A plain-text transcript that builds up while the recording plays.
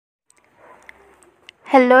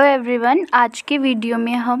Hello everyone, आज के video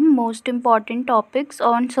में हम most important topics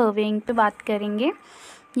on surveying पे बात करेंगे।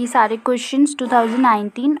 ये सारे क्वेश्चंस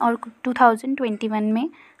 2019 और 2021 में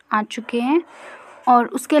आ चुके हैं और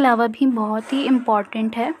उसके अलावा भी बहुत ही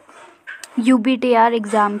इम्पॉर्टेंट है UBTER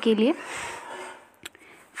एग्ज़ाम के लिए।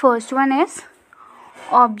 First one is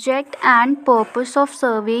object and purpose of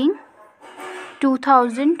surveying,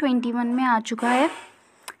 2021 में आ चुका है।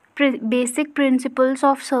 Basic principles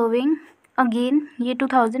of surveying, again ये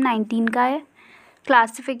 2019 का है।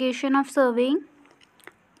 Classification of surveying,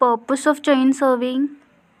 purpose of chain surveying,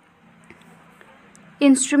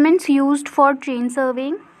 instruments used for chain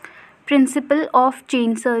surveying, principle of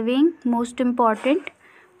chain surveying most important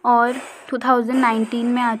और 2019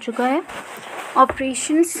 में आ चुका है।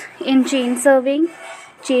 Operations in chain surveying,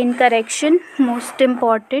 chain correction most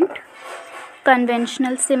important,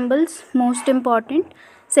 conventional symbols most important.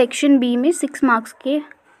 Section B में 6 marks के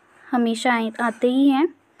हमेशा आते ही हैं।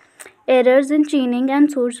 Errors in चेनिंग and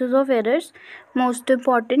sources of errors most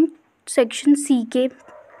important section C के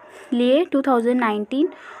लिए 2019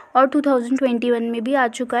 और 2021 में भी आ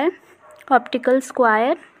चुका है। Optical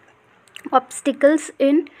square, obstacles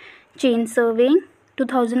in chain surveying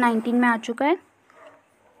 2019 में आ चुका है।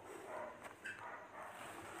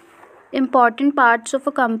 Important parts of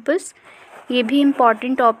a compass, ये भी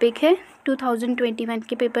इम्पॉर्टेंट टॉपिक है, 2021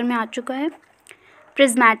 के पेपर में आ चुका है।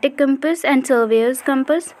 Prismatic compass and surveyor's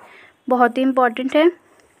compass बहुत ही इम्पॉर्टेंट है,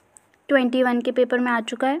 21 के पेपर में आ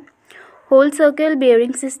चुका है। Whole circle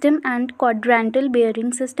bearing system and quadrantal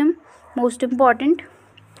bearing system most important.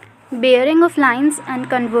 Bearing of lines and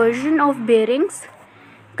conversion of bearings,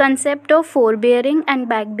 concept of four bearing and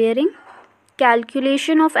back bearing,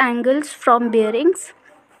 calculation of angles from bearings,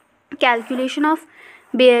 calculation of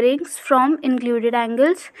bearings from included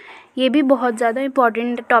angles, ये भी बहुत ज़्यादा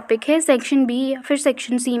important topic है। Section B या फिर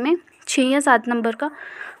section C में 6 या 7 number का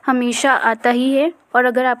हमेशा आता ही है। और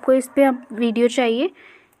अगर आपको इस पे वीडियो चाहिए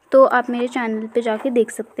तो आप मेरे चैनल पे जाके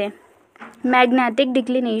देख सकते हैं। Magnetic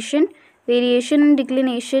declination, variation in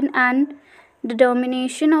declination and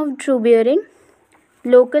determination of true bearing,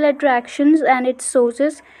 local attractions and it's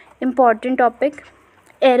sources important topic.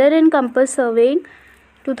 Error in compass surveying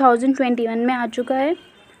 2021 में आ चुका है।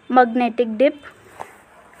 Magnetic dip,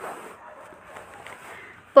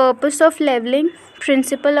 purpose of levelling,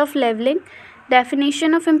 principle of levelling,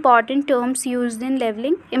 definition of important terms used in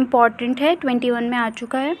levelling important है, 21 में आ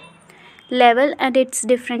चुका है। Level and it's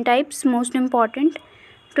different types most important,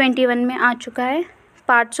 21 में आ चुका है।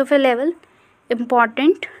 Parts of A level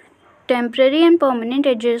important, temporary and permanent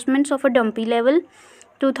adjustments of a dumpy level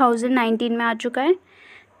 2019 में आ चुका है।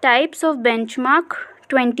 टाइप्स ऑफ बेंचमार्क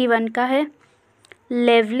 21 का है।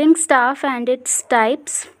 Levelling staff and its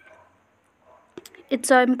types,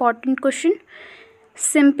 it's an important question.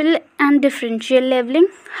 Simple and differential leveling,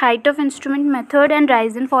 height of instrument method and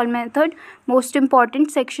rise and fall method most important,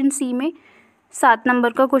 section C में 7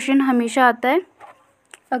 number का question हमेशा आता है।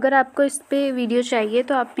 अगर आपको इस पे वीडियो चाहिए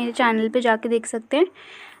तो आप मेरे चैनल पे जाके देख सकते हैं।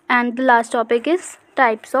 And the last topic is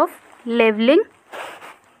types of levelling.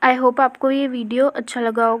 I hope आपको ये वीडियो अच्छा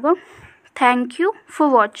लगा होगा। Thank you for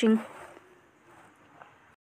watching.